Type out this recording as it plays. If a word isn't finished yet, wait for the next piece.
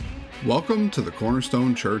Welcome to the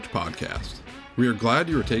Cornerstone Church podcast. We are glad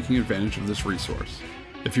you are taking advantage of this resource.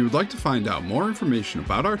 If you would like to find out more information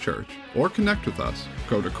about our church or connect with us,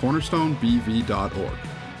 go to cornerstonebv.org.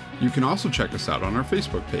 You can also check us out on our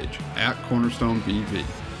Facebook page at CornerstoneBV.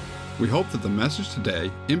 We hope that the message today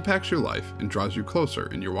impacts your life and draws you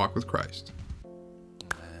closer in your walk with Christ.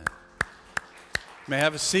 May I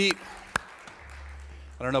have a seat?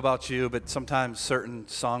 I don't know about you, but sometimes certain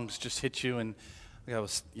songs just hit you, and I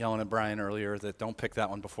was yelling at Brian earlier that don't pick that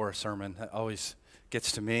one before a sermon. That always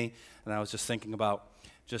gets to me, and I was just thinking about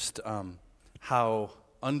just how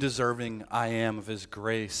undeserving I am of His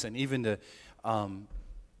grace, and even to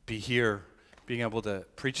be here, being able to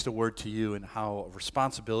preach the word to you, and how a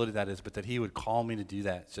responsibility that is, but that He would call me to do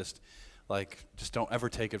that. It's just don't ever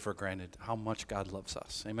take it for granted how much God loves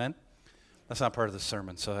us. Amen? That's not part of the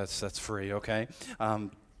sermon, so that's free, okay?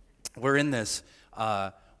 We're in this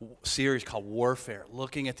series called Warfare,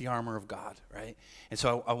 looking at the armor of God, right? And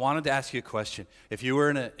so I wanted to ask you a question. If you were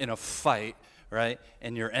in a fight, right,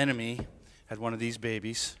 and your enemy had one of these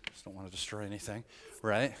babies, just don't want to destroy anything,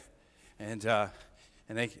 right? And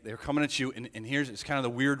they're coming at you, and it's kind of the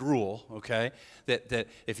weird rule, okay, that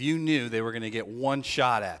if you knew they were going to get one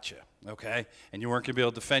shot at you, okay, and you weren't going to be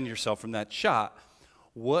able to defend yourself from that shot,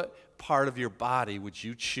 what part of your body would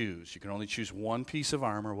you choose? You can only choose one piece of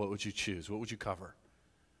armor. What would you choose? What would you cover?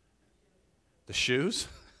 The shoes?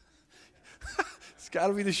 It's got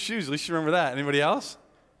to be the shoes. At least you remember that. Anybody else?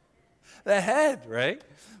 The head, right?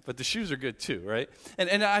 But the shoes are good too, right?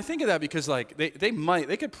 And I think of that because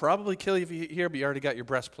they could probably kill you here, but you already got your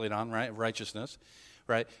breastplate on, right? Of righteousness,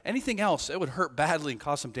 right? Anything else, it would hurt badly and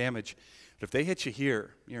cause some damage. But if they hit you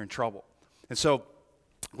here, you're in trouble. And so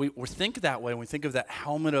we think that way when we think of that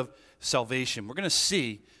helmet of salvation. We're going to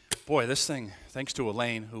see, boy, this thing, thanks to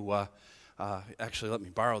Elaine, who actually let me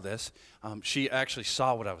borrow this. She actually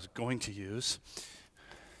saw what I was going to use.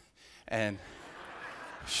 And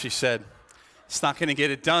she said, it's not going to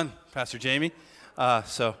get it done, Pastor Jamie.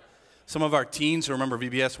 So some of our teens who remember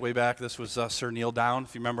VBS way back, this was Sir Neil Down,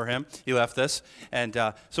 if you remember him. He left this. And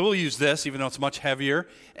so we'll use this, even though it's much heavier.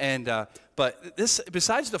 And but this,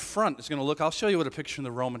 besides the front, is going to look, I'll show you what a picture in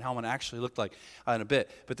the Roman helmet actually looked like in a bit.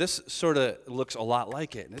 But this sort of looks a lot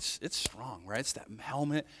like it. And it's strong, right? It's that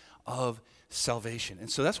helmet of salvation. And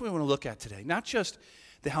so that's what we want to look at today. Not just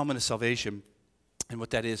the helmet of salvation and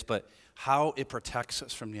what that is, but how it protects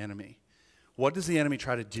us from the enemy. What does the enemy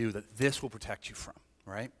try to do that this will protect you from,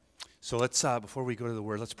 right? So let's, before we go to the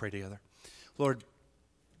Word, let's pray together. Lord,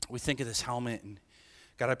 we think of this helmet, and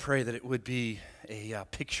God, I pray that it would be a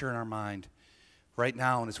picture in our mind right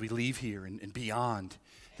now and as we leave here and beyond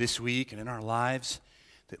this week and in our lives,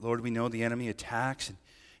 that, Lord, we know the enemy attacks and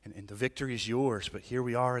the victory is yours, but here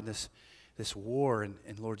we are in this war,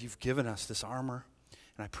 and Lord, you've given us this armor,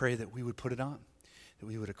 and I pray that we would put it on, that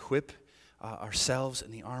we would equip ourselves in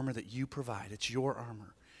the armor that you provide. It's your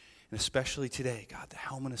armor. And especially today, God, the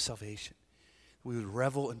helmet of salvation. We would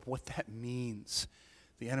revel in what that means.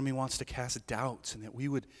 The enemy wants to cast doubts, and that we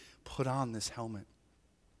would put on this helmet.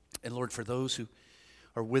 And Lord, for those who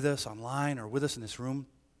are with us online or with us in this room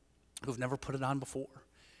who have never put it on before,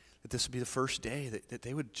 that this would be the first day that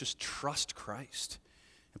they would just trust Christ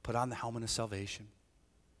and put on the helmet of salvation.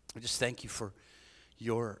 I just thank you for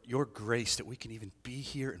your grace that we can even be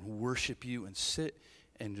here and worship you and sit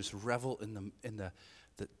and just revel in the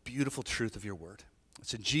beautiful truth of your word.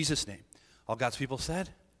 It's in Jesus' name. All God's people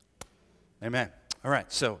said, amen. All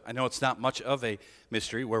right, so I know it's not much of a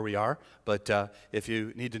mystery where we are, but if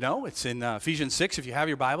you need to know, it's in Ephesians 6. If you have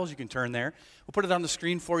your Bibles, you can turn there. We'll put it on the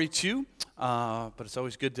screen for you too, but it's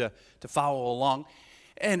always good to follow along.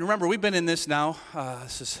 And remember, we've been in this now.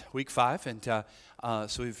 This is week 5, and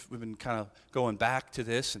so we've been kind of going back to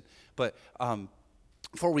this. But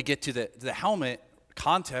before we get to the helmet,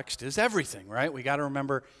 context is everything, right? We got to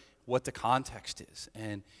remember what the context is.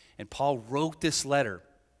 And Paul wrote this letter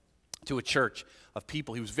to a church of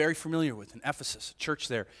people he was very familiar with in Ephesus, a church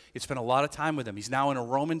there. He spent a lot of time with them. He's now in a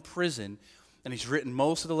Roman prison, and he's written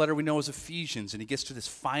most of the letter we know as Ephesians, and he gets to this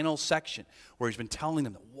final section where he's been telling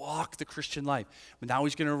them to walk the Christian life. But now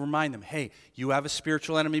he's going to remind them, hey, you have a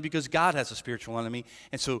spiritual enemy because God has a spiritual enemy,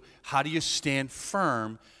 and so how do you stand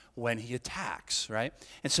firm when he attacks, right?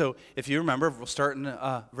 And so if you remember, we'll start in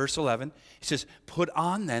verse 11. He says, put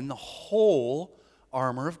on then the whole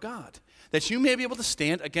armor of God, that you may be able to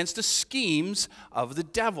stand against the schemes of the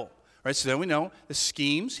devil. Right, so then we know the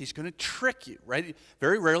schemes, he's going to trick you, right?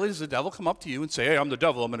 Very rarely does the devil come up to you and say, hey, I'm the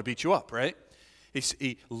devil, I'm going to beat you up, right?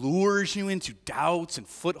 He lures you into doubts and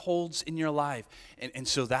footholds in your life. And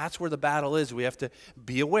so that's where the battle is. We have to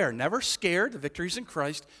be aware, never scared, the victory's in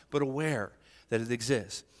Christ, but aware that it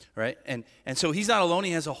exists, right? And so he's not alone.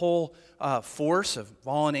 He has a whole force of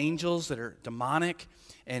fallen angels that are demonic.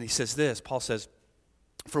 And he says this, Paul says,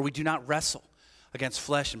 "For we do not wrestle against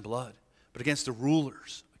flesh and blood, but against the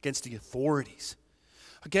rulers, against the authorities,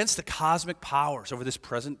 against the cosmic powers over this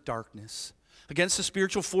present darkness, against the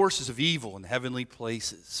spiritual forces of evil in heavenly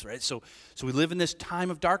places," right? So we live in this time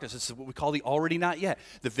of darkness. This is what we call the already not yet.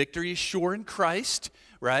 The victory is sure in Christ,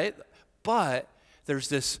 right? But there's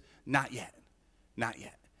this not yet.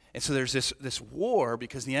 And so there's this war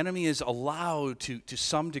because the enemy is allowed to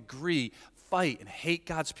some degree fight and hate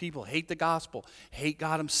God's people, hate the gospel, hate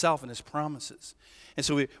God himself and his promises. And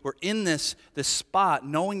so we're in this spot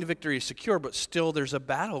knowing the victory is secure, but still there's a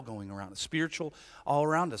battle going around, a spiritual, all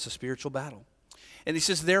around us, a spiritual battle. And he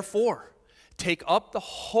says, "Therefore, take up the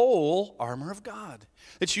whole armor of God,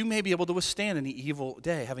 that you may be able to withstand in the evil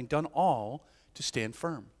day, having done all to stand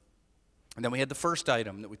firm." And then we had the first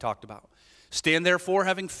item that we talked about. "Stand therefore,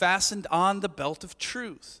 having fastened on the belt of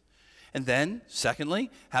truth." And then,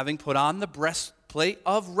 secondly, having put on the breastplate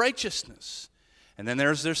of righteousness. And then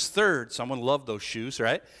there's this third. Someone loved those shoes,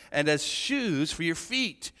 right? "And as shoes for your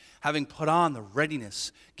feet, having put on the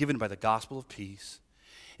readiness given by the gospel of peace."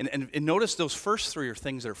 And notice those first three are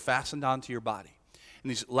things that are fastened onto your body. And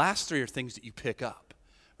these last three are things that you pick up,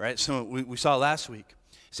 right? So we saw last week.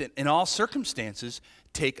 It said, "In all circumstances,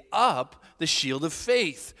 take up the shield of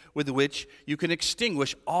faith with which you can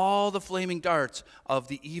extinguish all the flaming darts of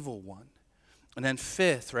the evil one." And then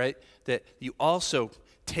fifth, right, that you also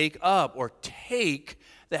take up or take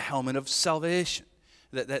the helmet of salvation.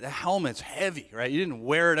 The helmet's heavy, right? You didn't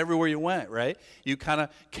wear it everywhere you went, right? You kind of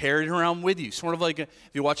carried it around with you. Sort of like if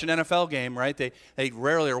you watch an NFL game, right? They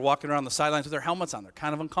rarely are walking around the sidelines with their helmets on. They're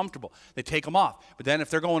kind of uncomfortable. They take them off. But then if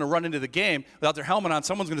they're going to run into the game without their helmet on,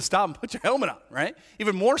 someone's going to stop and put your helmet on, right?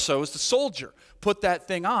 Even more so is the soldier. Put that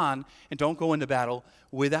thing on and don't go into battle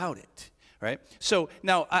without it, right? So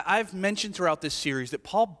now I've mentioned throughout this series that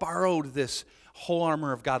Paul borrowed this whole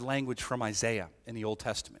armor of God language from Isaiah in the Old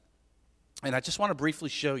Testament. And I just want to briefly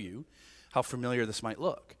show you how familiar this might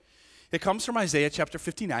look. It comes from Isaiah chapter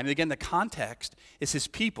 59. And again, the context is his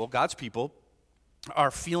people, God's people, are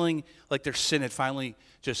feeling like their sin had finally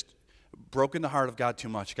just broken the heart of God too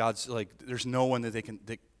much. God's like, there's no one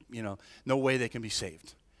no way they can be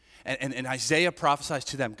saved. And Isaiah prophesies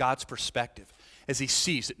to them God's perspective as he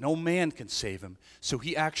sees that no man can save him. So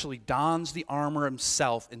he actually dons the armor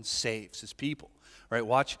himself and saves his people. Right,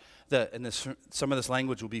 watch some of this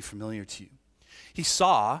language will be familiar to you. "He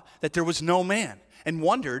saw that there was no man and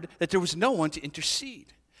wondered that there was no one to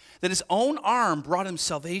intercede, that his own arm brought him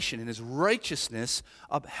salvation and his righteousness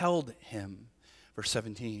upheld him." Verse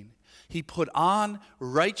 17, "He put on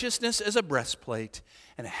righteousness as a breastplate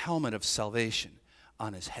and a helmet of salvation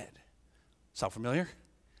on his head." Sound familiar?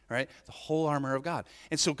 Right? The whole armor of God.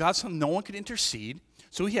 And so God saw no one could intercede,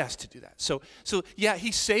 so he has to do that. So yeah,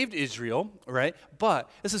 he saved Israel, right? But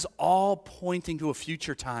this is all pointing to a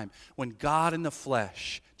future time when God in the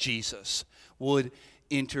flesh, Jesus, would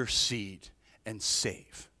intercede and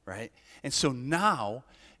save, right? And so now,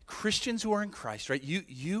 Christians who are in Christ, right,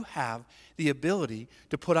 you have the ability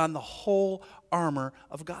to put on the whole armor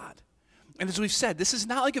of God. And as we've said, this is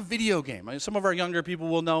not like a video game. I mean, some of our younger people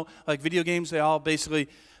will know, like video games, they all basically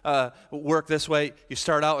work this way. You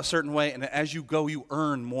start out a certain way, and as you go, you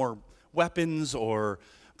earn more weapons or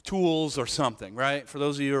tools or something, right? For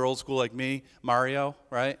those of you who are old school like me, Mario,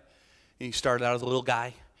 right? He started out as a little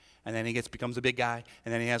guy, and then he becomes a big guy,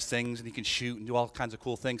 and then he has things, and he can shoot and do all kinds of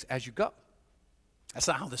cool things as you go. That's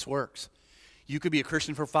not how this works. You could be a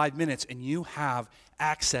Christian for 5 minutes, and you have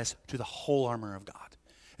access to the whole armor of God.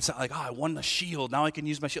 It's not like, I won the shield, now I can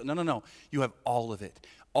use my shield. No. You have all of it.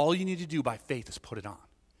 All you need to do by faith is put it on.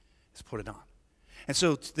 And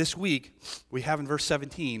so this week, we have in verse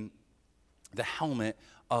 17, the helmet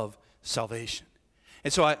of salvation.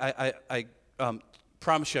 And so I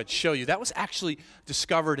promised you I'd show you. That was actually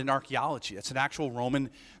discovered in archaeology. It's an actual Roman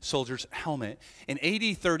soldier's helmet. In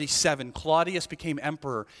AD 37, Claudius became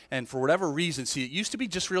emperor, and for whatever reason, it used to be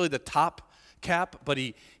just really the top cap, but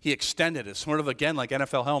he extended it, sort of again like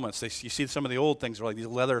NFL helmets. You see some of the old things are like these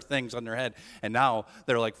leather things on their head, and now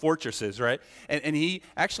they're like fortresses, right? And he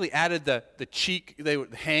actually added the cheek, they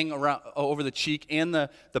would hang around over the cheek, and the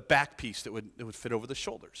back piece that would fit over the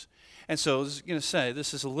shoulders. And so I was going to say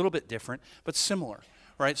this is a little bit different, but similar,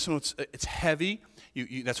 right? So it's heavy.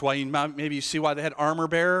 That's why maybe you see why they had armor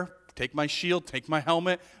bearer. Take my shield, take my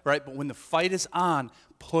helmet, right? But when the fight is on,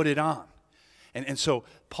 put it on. And so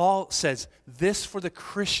Paul says this for the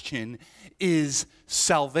Christian is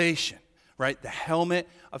salvation, right? The helmet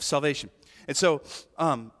of salvation. And so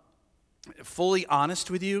fully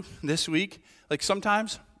honest with you this week, like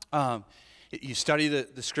sometimes you study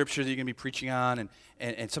the scripture that you're going to be preaching on,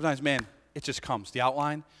 and sometimes, man, it just comes. The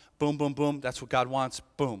outline, boom, boom, boom, that's what God wants,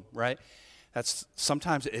 boom, right?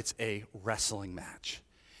 Sometimes it's a wrestling match.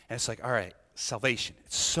 And it's like, all right, salvation,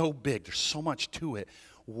 it's so big, there's so much to it.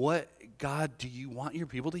 What, God, do you want your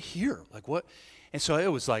people to hear? Like what? And so it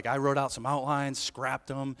was like I wrote out some outlines, scrapped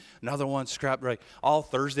them, another one scrapped, right? All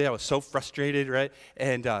Thursday I was so frustrated, right?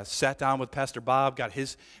 And sat down with Pastor Bob, got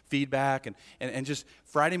his feedback, and just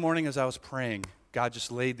Friday morning as I was praying, God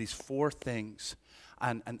just laid these 4 things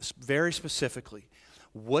on very specifically.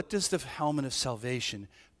 What does the helmet of salvation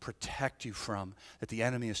protect you from that the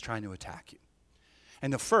enemy is trying to attack you?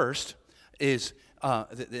 And the first is,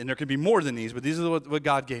 and there could be more than these, but these are what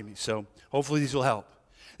God gave me, so hopefully these will help.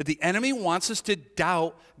 That the enemy wants us to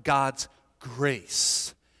doubt God's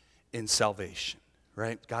grace in salvation,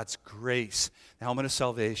 right? God's grace, the helmet of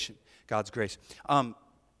salvation, God's grace.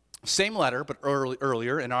 Same letter, but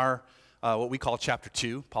earlier in our, what we call chapter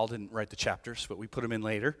 2. Paul didn't write the chapters, but we put them in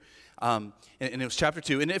later. And it was chapter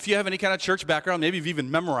 2. And if you have any kind of church background, maybe you've even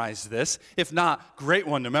memorized this. If not, great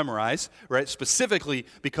one to memorize, right? Specifically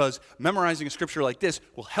because memorizing a scripture like this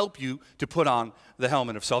will help you to put on the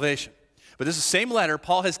helmet of salvation. But this is the same letter.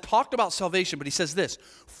 Paul has talked about salvation, but he says this: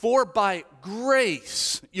 for by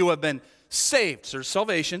grace you have been saved, so there's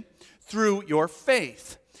salvation, through your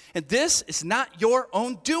faith. And this is not your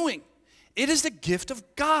own doing. It is the gift of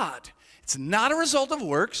God. It's not a result of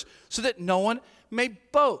works, so that no one may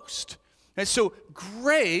boast. And so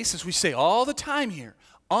grace, as we say all the time here,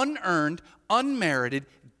 unearned, unmerited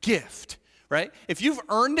gift, right? If you've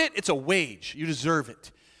earned it, it's a wage. You deserve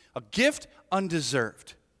it. A gift,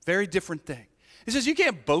 undeserved. Very different thing. He says you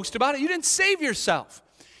can't boast about it. You didn't save yourself.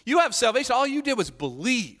 You have salvation. All you did was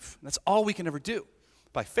believe. That's all we can ever do,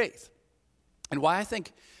 by faith. And why I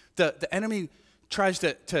think the enemy tries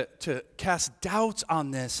to cast doubts on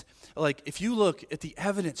this, like if you look at the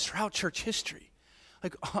evidence throughout church history,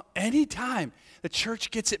 like any time the church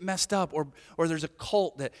gets it messed up or there's a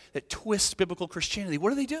cult that twists biblical Christianity,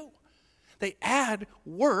 what do? They add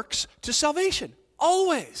works to salvation,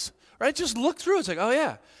 always, right? Just look through it. It's like, oh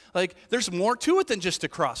yeah, like there's more to it than just a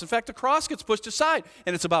cross. In fact, the cross gets pushed aside,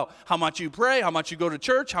 and it's about how much you pray, how much you go to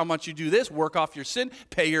church, how much you do this, work off your sin,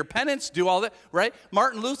 pay your penance, do all that, right?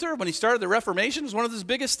 Martin Luther, when he started the Reformation, was one of his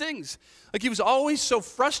biggest things. Like he was always so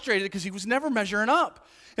frustrated because he was never measuring up.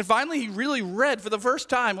 And finally, he really read for the first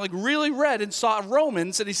time, like really read and saw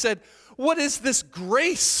Romans, and he said, what is this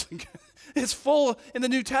grace? It's full in the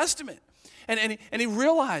New Testament. And he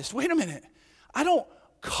realized, wait a minute, I don't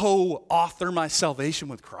co-author my salvation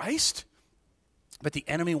with Christ. But the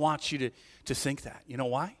enemy wants you to think that. You know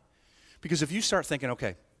why? Because if you start thinking,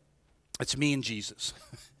 okay, it's me and Jesus.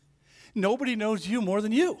 Nobody knows you more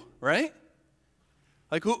than you, right?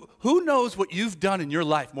 Like who knows what you've done in your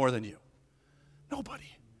life more than you? Nobody.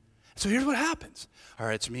 So here's what happens. All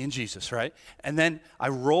right, it's me and Jesus, right? And then I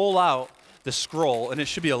roll out the scroll, and it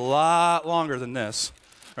should be a lot longer than this,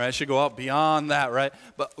 right? It should go out beyond that, right?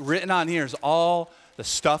 But written on here is all the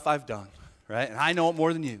stuff I've done, right? And I know it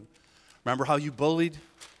more than you. Remember how you bullied,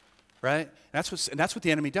 right? And that's what the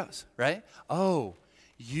enemy does, right? Oh,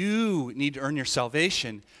 you need to earn your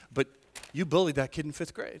salvation, but you bullied that kid in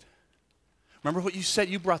 5th grade. Remember what you said?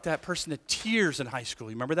 You brought that person to tears in high school.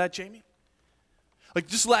 You remember that, Jamie? Like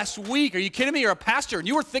just last week, are you kidding me? You're a pastor, and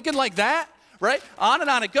you were thinking like that, right? On and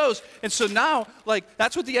on it goes. And so now, like,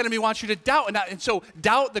 that's what the enemy wants you to doubt. And so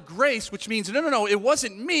doubt the grace, which means, no, it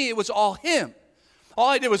wasn't me, it was all him. All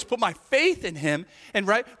I did was put my faith in him. And,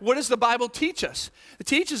 right, what does the Bible teach us? It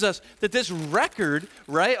teaches us that this record,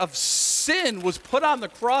 right, of sin was put on the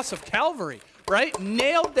cross of Calvary, right?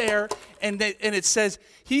 Nailed there. And it says,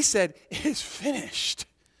 he said, it is finished.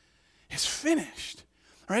 It's finished.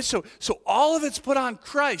 All right, so all of it's put on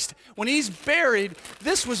Christ. When he's buried,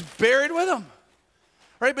 this was buried with him.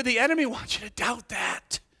 Right, but the enemy wants you to doubt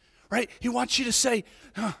that. Right? He wants you to say,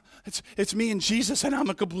 it's me and Jesus, and I'm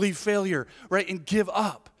a complete failure, right? And give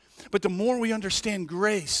up. But the more we understand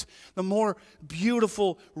grace, the more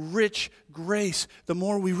beautiful, rich grace, the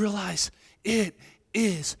more we realize it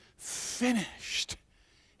is finished.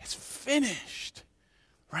 It's finished,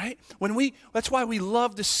 right? That's why we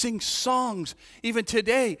love to sing songs, even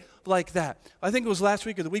today, like that. I think it was last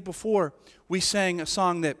week or the week before, we sang a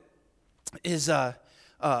song that is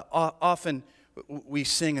often we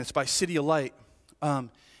sing, and it's by City of Light.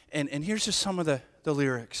 And here's just some of the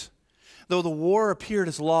lyrics. Though the war appeared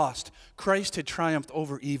as lost, Christ had triumphed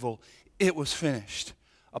over evil. It was finished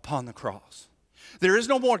upon the cross. There is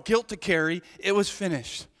no more guilt to carry. It was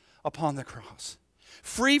finished upon the cross.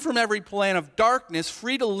 free from every plan of darkness,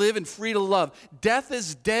 free to live and free to love. Death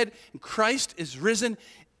is dead and Christ is risen.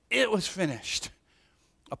 It was finished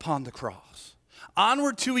upon the cross.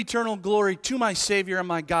 Onward to eternal glory, to my Savior and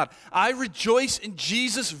my God. I rejoice in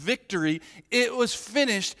Jesus' victory. It was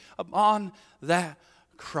finished upon that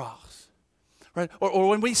cross. Right? Or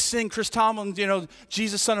when we sing Chris Tomlin,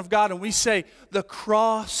 Jesus, Son of God, and we say, the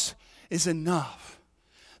cross is enough.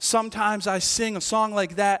 Sometimes I sing a song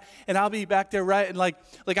like that, and I'll be back there, right? And like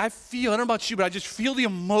I feel, I don't know about you, but I just feel the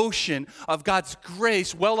emotion of God's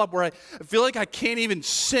grace well up where I feel like I can't even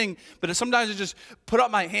sing, but sometimes I just put up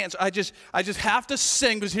my hands. I just have to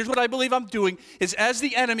sing, because here's what I believe I'm doing, is as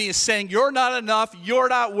the enemy is saying, you're not enough, you're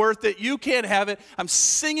not worth it, you can't have it, I'm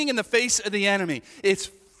singing in the face of the enemy. It's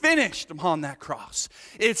finished upon that cross.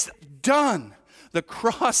 It's done. The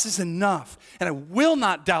cross is enough, and I will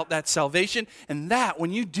not doubt that salvation. And that,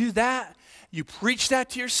 when you do that, you preach that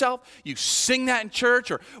to yourself, you sing that in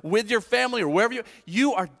church or with your family or wherever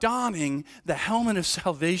you are donning the helmet of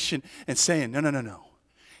salvation and saying, no,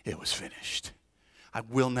 it was finished. I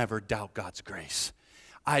will never doubt God's grace.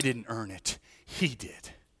 I didn't earn it. He did,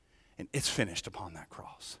 and it's finished upon that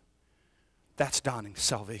cross. That's donning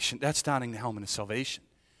salvation. That's donning the helmet of salvation.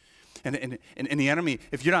 And the enemy,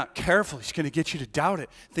 if you're not careful, he's going to get you to doubt it,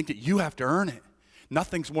 think that you have to earn it.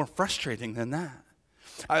 Nothing's more frustrating than that.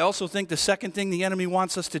 I also think the second thing the enemy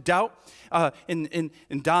wants us to doubt in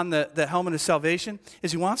don the helmet of salvation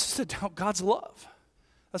is he wants us to doubt God's love.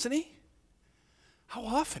 Doesn't he? How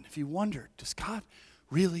often have you wondered, does God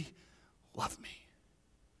really love me?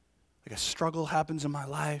 Like a struggle happens in my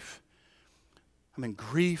life. I'm in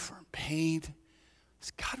grief or in pain.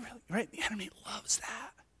 Does God really, right? The enemy loves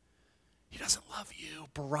that. He doesn't love you,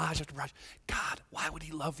 barrage after barrage. God, why would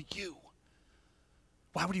he love you?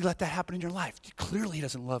 Why would he let that happen in your life? Clearly he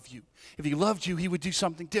doesn't love you. If he loved you, he would do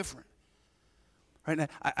something different. Right? And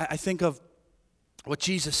I think of what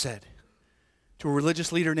Jesus said to a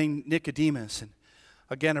religious leader named Nicodemus. And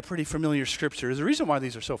again, a pretty familiar scripture. There's a reason why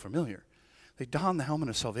these are so familiar. They don the helmet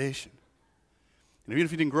of salvation. And even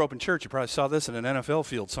if you didn't grow up in church, you probably saw this in an NFL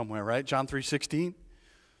field somewhere, right? John 3:16.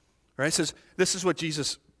 Right? It says, this is what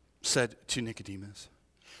Jesus said to Nicodemus.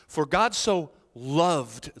 For God so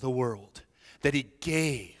loved the world that he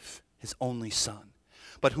gave his only son.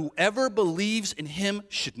 But whoever believes in him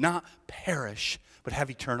should not perish, but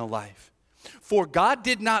have eternal life. For God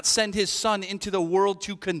did not send his son into the world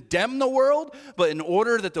to condemn the world, but in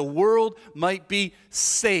order that the world might be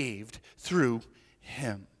saved through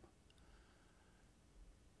him.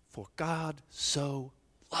 For God so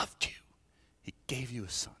loved you, he gave you a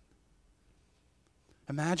son.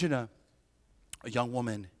 Imagine a young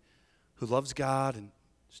woman who loves God and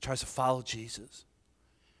tries to follow Jesus,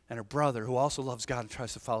 and her brother, who also loves God and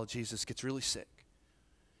tries to follow Jesus, gets really sick.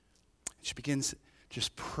 And she begins to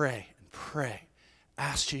just pray and pray,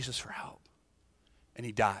 ask Jesus for help, and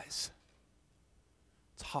he dies.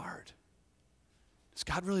 It's hard. Does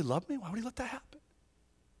God really love me? Why would he let that happen?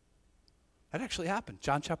 That actually happened.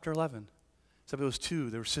 John chapter 11. Except it was two.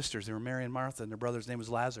 They were sisters. They were Mary and Martha, and their brother's name was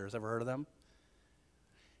Lazarus. Ever heard of them?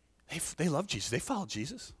 They loved Jesus. They followed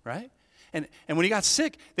Jesus, right? And when he got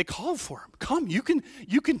sick, they called for him. Come, you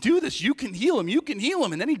can do this. You can heal him. You can heal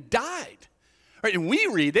him. And then he died. Right? And we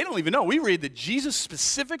read, they don't even know, we read that Jesus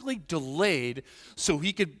specifically delayed so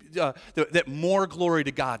he could, that more glory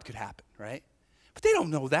to God could happen, right? But they don't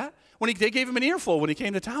know that. They gave him an earful when he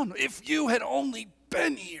came to town. If you had only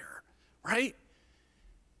been here, right?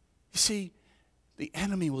 You see, the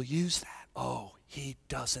enemy will use that. Oh, he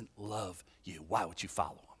doesn't love you. Why would you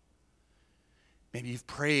follow him? Maybe you've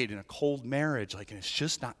prayed in a cold marriage, and it's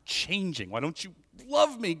just not changing. Why don't you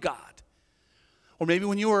love me, God? Or maybe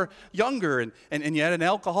when you were younger and you had an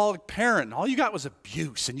alcoholic parent, and all you got was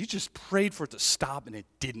abuse, and you just prayed for it to stop, and it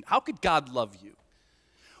didn't. How could God love you?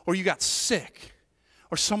 Or you got sick,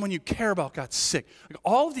 or someone you care about got sick. Like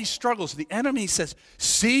all of these struggles, the enemy says,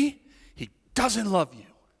 see, he doesn't love you.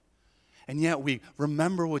 And yet we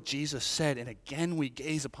remember what Jesus said, and again we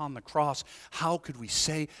gaze upon the cross. How could we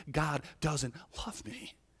say God doesn't love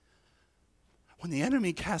me? When the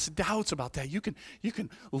enemy casts doubts about that, you can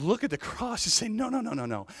look at the cross and say,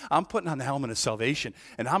 no. I'm putting on the helmet of salvation,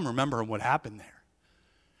 and I'm remembering what happened there.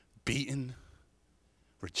 Beaten,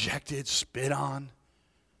 rejected, spit on,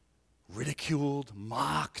 ridiculed,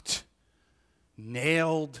 mocked,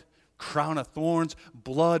 nailed, crown of thorns,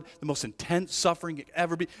 blood, the most intense suffering it could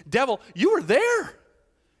ever be. Devil, you were there.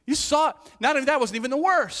 You saw it. Not only that, wasn't even the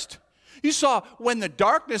worst. You saw when the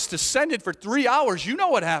darkness descended for 3 hours, you know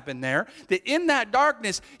what happened there. That in that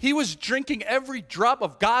darkness, he was drinking every drop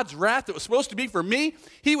of God's wrath that was supposed to be for me.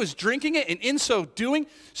 He was drinking it, and in so doing,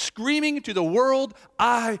 screaming to the world,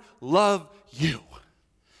 I love you.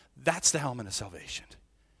 That's the helmet of salvation.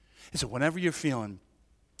 And so whenever you're feeling,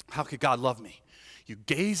 how could God love me? You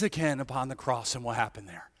gaze again upon the cross and what happened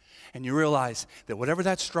there. And you realize that whatever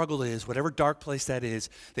that struggle is, whatever dark place that is,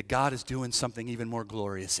 that God is doing something even more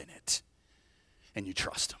glorious in it. And you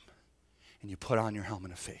trust him. And you put on your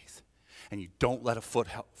helmet of faith. And you don't let a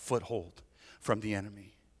foothold from the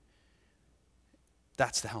enemy.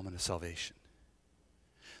 That's the helmet of salvation.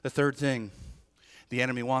 The third thing, the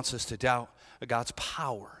enemy wants us to doubt God's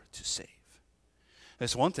power to save.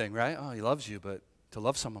 It's one thing, right? Oh, he loves you, but to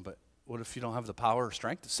love someone, but what if you don't have the power or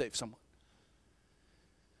strength to save someone?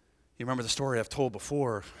 You remember the story I've told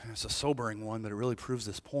before. It's a sobering one, but it really proves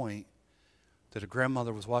this point, that a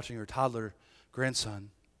grandmother was watching her toddler grandson.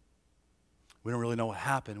 We don't really know what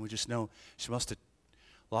happened. We just know she must have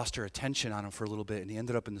lost her attention on him for a little bit, and he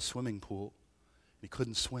ended up in the swimming pool, and he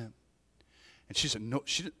couldn't swim. And she said, no,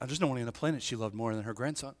 there's no one on the planet she loved more than her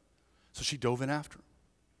grandson. So she dove in after him.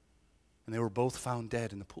 And they were both found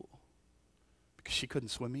dead in the pool because she couldn't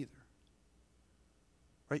swim either.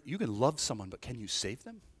 Right? You can love someone, but can you save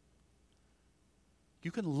them?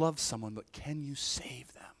 You can love someone, but can you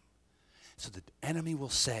save them? So the enemy will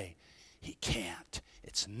say, he can't.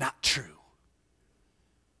 It's not true.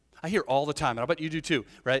 I hear all the time, and I bet you do too,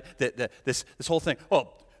 right? That this whole thing,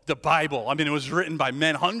 the Bible, I mean, it was written by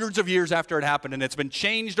men hundreds of years after it happened, and it's been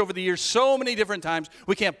changed over the years so many different times,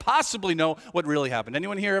 we can't possibly know what really happened.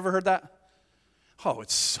 Anyone here ever heard that? Oh,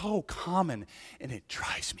 it's so common, and it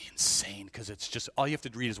drives me insane because it's just, all you have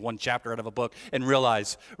to read is one chapter out of a book and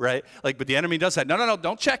realize, right? Like, but the enemy does that. No,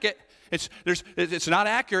 don't check it. It's not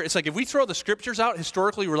accurate. It's like if we throw the scriptures out,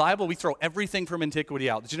 historically reliable, we throw everything from antiquity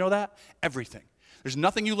out. Did you know that? Everything. There's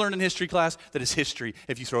nothing you learn in history class that is history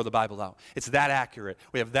if you throw the Bible out. It's that accurate.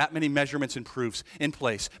 We have that many measurements and proofs in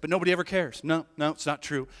place, but nobody ever cares. No, it's not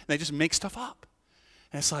true. And they just make stuff up.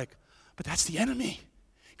 And it's like, but that's the enemy.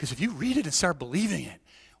 Because if you read it and start believing it,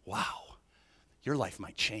 wow, your life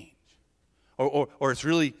might change. Or it's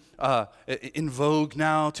really in vogue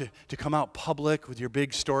now to come out public with your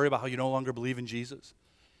big story about how you no longer believe in Jesus,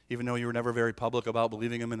 even though you were never very public about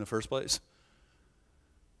believing him in the first place.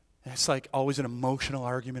 And it's like always an emotional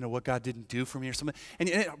argument of what God didn't do for me or something. And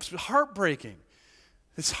it's heartbreaking.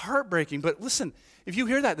 It's heartbreaking. But listen, if you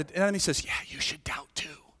hear that, the enemy says, yeah, you should doubt too.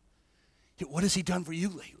 What has he done for you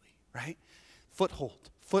lately, right? Foothold.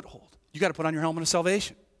 You got to put on your helmet of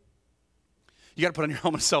salvation. You got to put on your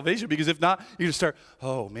helmet of salvation, because if not, you're going to start,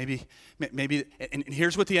 maybe, and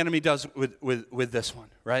here's what the enemy does with this one,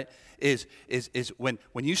 right? Is when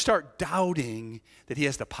you start doubting that he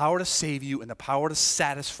has the power to save you and the power to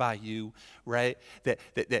satisfy you, right? That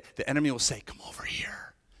the enemy will say, come over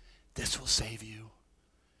here. This will save you.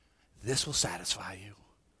 This will satisfy you.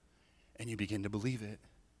 And you begin to believe it.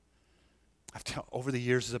 Over the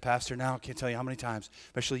years as a pastor now, I can't tell you how many times,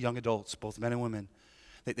 especially young adults, both men and women,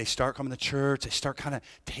 they start coming to church, they start kind of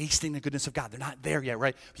tasting the goodness of God. They're not there yet,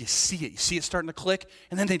 right? But you see it starting to click,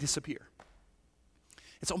 and then they disappear.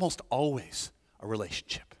 It's almost always a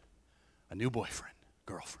relationship, a new boyfriend,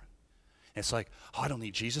 girlfriend. And it's like, I don't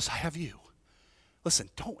need Jesus, I have you. Listen,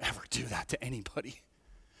 don't ever do that to anybody.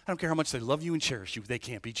 I don't care how much they love you and cherish you, they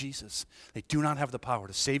can't be Jesus. They do not have the power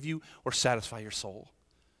to save you or satisfy your soul.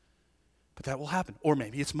 But that will happen. Or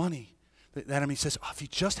maybe it's money. The enemy says, if you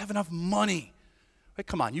just have enough money. Right,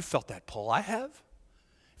 come on, you felt that pull. I have.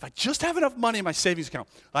 If I just have enough money in my savings account,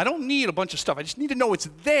 I don't need a bunch of stuff. I just need to know it's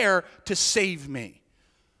there to save me.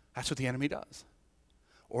 That's what the enemy does.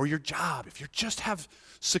 Or your job, if you just have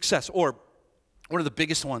success. Or one of the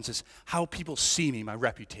biggest ones is how people see me, my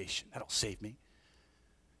reputation. That'll save me.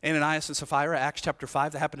 Ananias and Sapphira, Acts chapter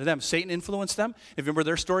 5, that happened to them. Satan influenced them. If you remember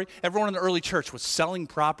their story, everyone in the early church was selling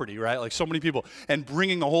property, right? Like so many people, and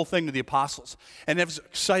bringing the whole thing to the apostles. And it was an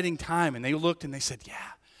exciting time, and they looked and they said, yeah,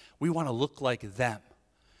 we want to look like them.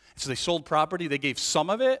 And so they sold property, they gave some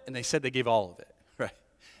of it, and they said they gave all of it, right?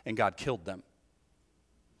 And God killed them.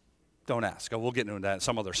 Don't ask. We'll get into that in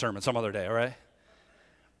some other sermon, some other day, all right?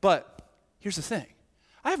 But here's the thing.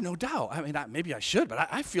 I have no doubt. I mean, maybe I should, but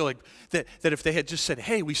I feel like that if they had just said,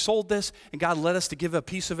 hey, we sold this, and God led us to give a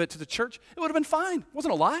piece of it to the church, it would have been fine. It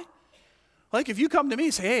wasn't a lie. Like if you come to me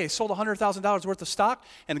and say, hey, I sold $100,000 worth of stock,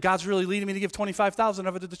 and God's really leading me to give $25,000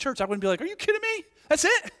 of it to the church, I wouldn't be like, are you kidding me? That's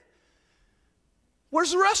it.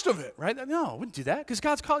 Where's the rest of it, right? No, I wouldn't do that, because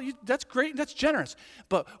God's called you. That's great, that's generous.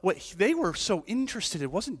 But what they were so interested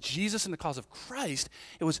in wasn't Jesus and the cause of Christ.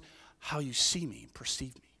 It was how you see me,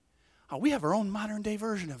 perceive me. We have our own modern day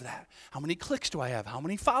version of that. How many clicks do I have? How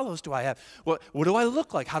many follows do I have? What do I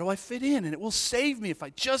look like? How do I fit in? And it will save me if I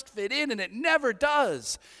just fit in, and it never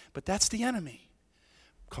does. But that's the enemy.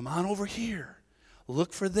 Come on over here.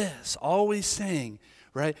 Look for this. Always saying,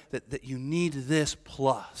 right, that you need this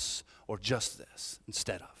plus or just this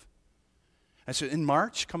instead of. And so in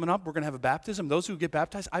March, coming up, we're going to have a baptism. Those who get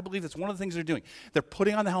baptized, I believe that's one of the things they're doing. They're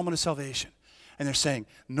putting on the helmet of salvation. And they're saying,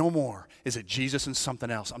 no more is it Jesus and something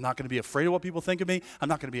else. I'm not going to be afraid of what people think of me. I'm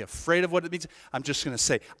not going to be afraid of what it means. I'm just going to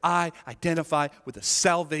say, I identify with the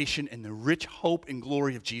salvation and the rich hope and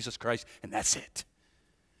glory of Jesus Christ, and that's it.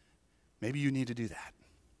 Maybe you need to do that.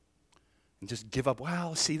 And just give up.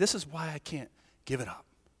 Well, see, this is why I can't give it up.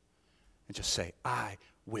 And just say, I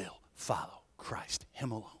will follow Christ,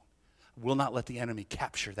 him alone. I will not let the enemy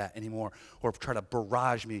capture that anymore or try to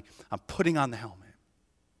barrage me. I'm putting on the helmet.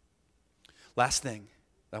 Last thing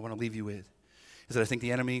that I want to leave you with is that I think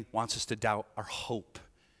the enemy wants us to doubt our hope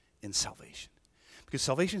in salvation. Because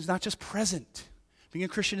salvation is not just present. Being a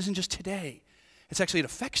Christian isn't just today. It's actually, it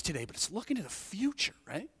affects today, but it's looking to the future,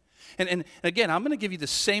 right? And again, I'm going to give you the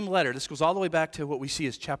same letter. This goes all the way back to what we see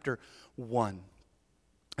as chapter 1.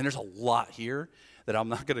 And there's a lot here that I'm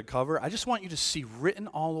not going to cover. I just want you to see written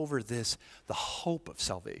all over this the hope of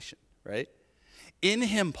salvation, right? In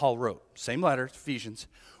him, Paul wrote, same letter, Ephesians,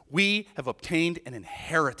 we have obtained an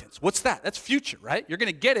inheritance. What's that? That's future, right? You're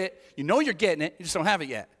going to get it. You know you're getting it. You just don't have it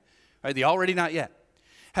yet. Right? The already not yet.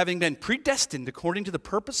 Having been predestined according to the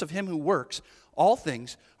purpose of him who works all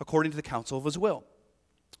things according to the counsel of his will,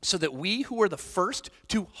 so that we who are the first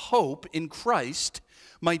to hope in Christ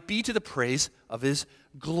might be to the praise of his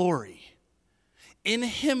glory. In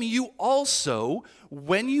him you also,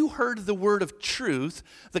 when you heard the word of truth,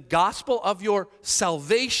 the gospel of your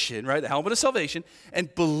salvation, right, the helmet of salvation,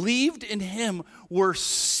 and believed in him, were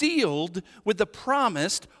sealed with the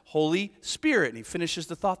promised Holy Spirit. And he finishes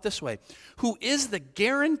the thought this way, who is the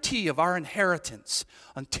guarantee of our inheritance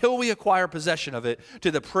until we acquire possession of it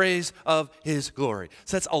to the praise of his glory.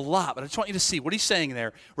 So that's a lot, but I just want you to see what he's saying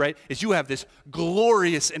there, right, is you have this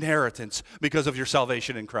glorious inheritance because of your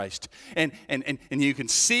salvation in Christ. And you can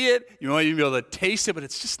see it, you might even be able to taste it, but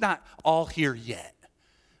it's just not all here yet,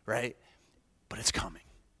 right? But it's coming.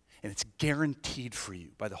 And it's guaranteed for you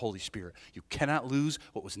by the Holy Spirit. You cannot lose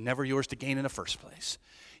what was never yours to gain in the first place.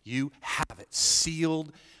 You have it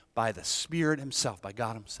sealed by the Spirit himself, by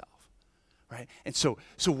God himself, right? And so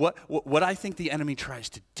what I think the enemy tries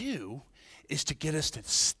to do is to get us to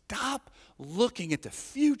stop looking at the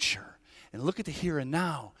future and look at the here and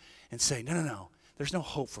now and say, no, there's no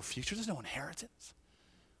hope for future. There's no inheritance,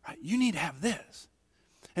 right? You need to have this.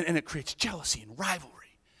 And it creates jealousy and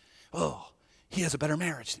rivalry. Oh, he has a better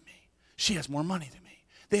marriage than me. She has more money than me.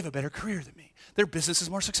 They have a better career than me. Their business is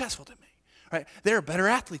more successful than me, right? They're a better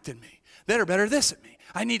athlete than me. They're better this at me.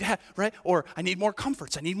 I need to have, right? Or I need more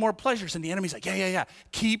comforts. I need more pleasures. And the enemy's like, yeah.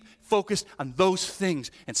 Keep focused on those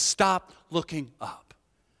things and stop looking up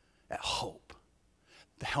at hope.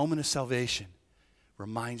 The helmet of salvation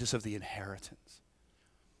reminds us of the inheritance.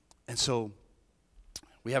 And so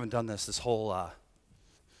we haven't done this whole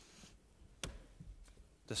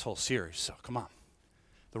series, so come on.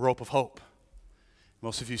 The rope of hope.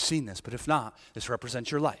 Most of you have seen this, but if not, this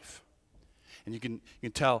represents your life. And you can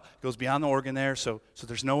tell it goes beyond the organ there, so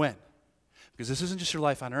there's no end. Because this isn't just your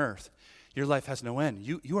life on earth. Your life has no end.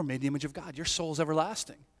 You are made in the image of God. Your soul is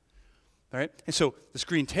everlasting. All right? And so this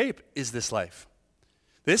green tape is this life.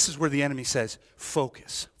 This is where the enemy says,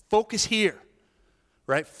 focus. Focus here.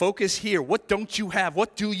 Right? Focus here. What don't you have?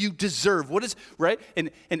 What do you deserve? What is, right?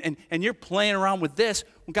 And you're playing around with this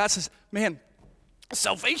when God says, man,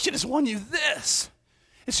 salvation has won you this.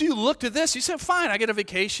 And so you look to this, you say, fine, I get a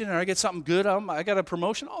vacation or I get something good, I got a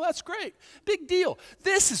promotion. Oh, that's great. Big deal.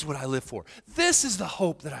 This is what I live for. This is the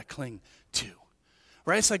hope that I cling to.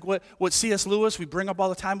 Right? It's like what C.S. Lewis, we bring up all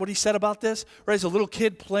the time, what he said about this, right? As a little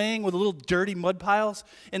kid playing with little dirty mud piles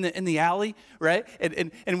in the alley, right?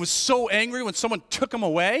 And was so angry when someone took him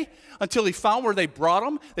away until he found where they brought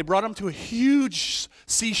him. They brought him to a huge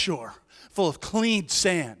seashore full of clean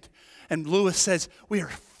sand. And Lewis says, we are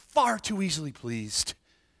far too easily pleased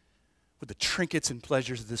with the trinkets and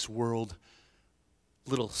pleasures of this world,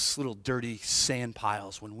 little dirty sand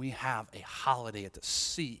piles, when we have a holiday at the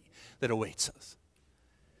sea that awaits us.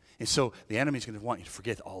 And so the enemy's going to want you to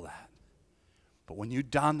forget all that. But when you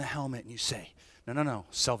don the helmet and you say, no,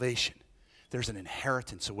 salvation, there's an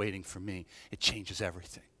inheritance awaiting for me, it changes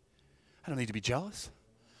everything. I don't need to be jealous.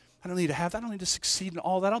 I don't need to have that. I don't need to succeed in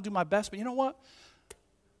all that. I'll do my best. But you know what?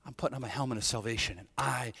 I'm putting on my helmet of salvation, and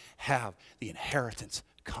I have the inheritance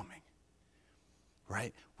coming.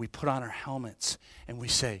 right? We put on our helmets and we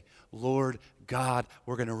say, Lord God,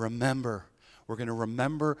 we're going to remember. We're going to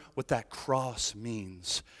remember what that cross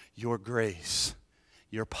means. Your grace,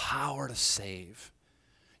 your power to save,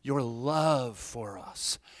 your love for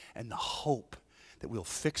us, and the hope that we'll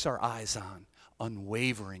fix our eyes on,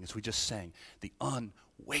 unwavering, as we just sang, the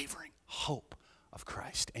unwavering hope of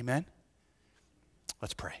Christ. Amen?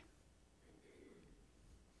 Let's pray.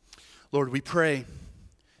 Lord, we pray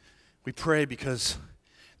because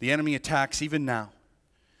the enemy attacks even now.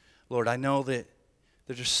 Lord, I know that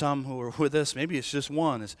there's just some who are with us. Maybe it's just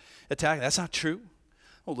one is attacking. That's not true.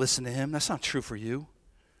 Don't listen to him. That's not true for you.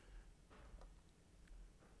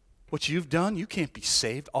 What you've done, you can't be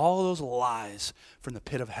saved. All those lies from the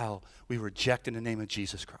pit of hell, we reject in the name of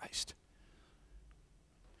Jesus Christ.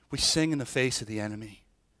 We sing in the face of the enemy.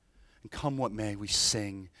 And come what may, we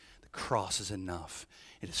sing, the cross is enough.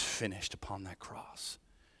 It is finished upon that cross.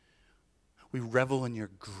 We revel in your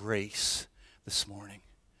grace this morning.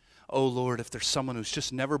 Oh, Lord, if there's someone who's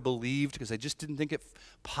just never believed because they just didn't think it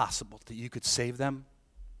possible that you could save them,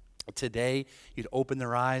 today you'd open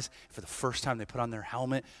their eyes. For the first time, they put on their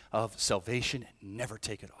helmet of salvation and never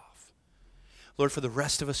take it off. Lord, for the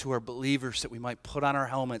rest of us who are believers, that we might put on our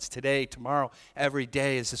helmets today, tomorrow, every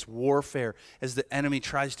day as this warfare, as the enemy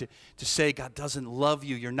tries to say God doesn't love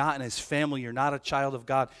you, you're not in his family, you're not a child of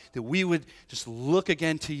God, that we would just look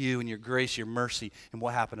again to you and your grace, your mercy, and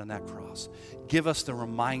what happened on that cross. Give us the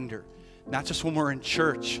reminder, not just when we're in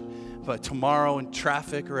church, but tomorrow in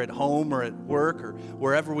traffic or at home or at work or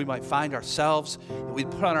wherever we might find ourselves, that we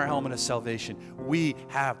put on our helmet of salvation. We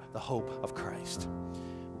have the hope of Christ.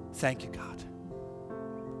 Thank you, God.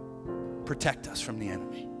 Protect us from the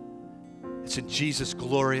enemy. It's in Jesus'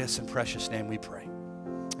 glorious and precious name we pray.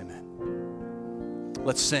 Amen.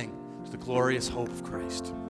 Let's sing to the glorious hope of Christ.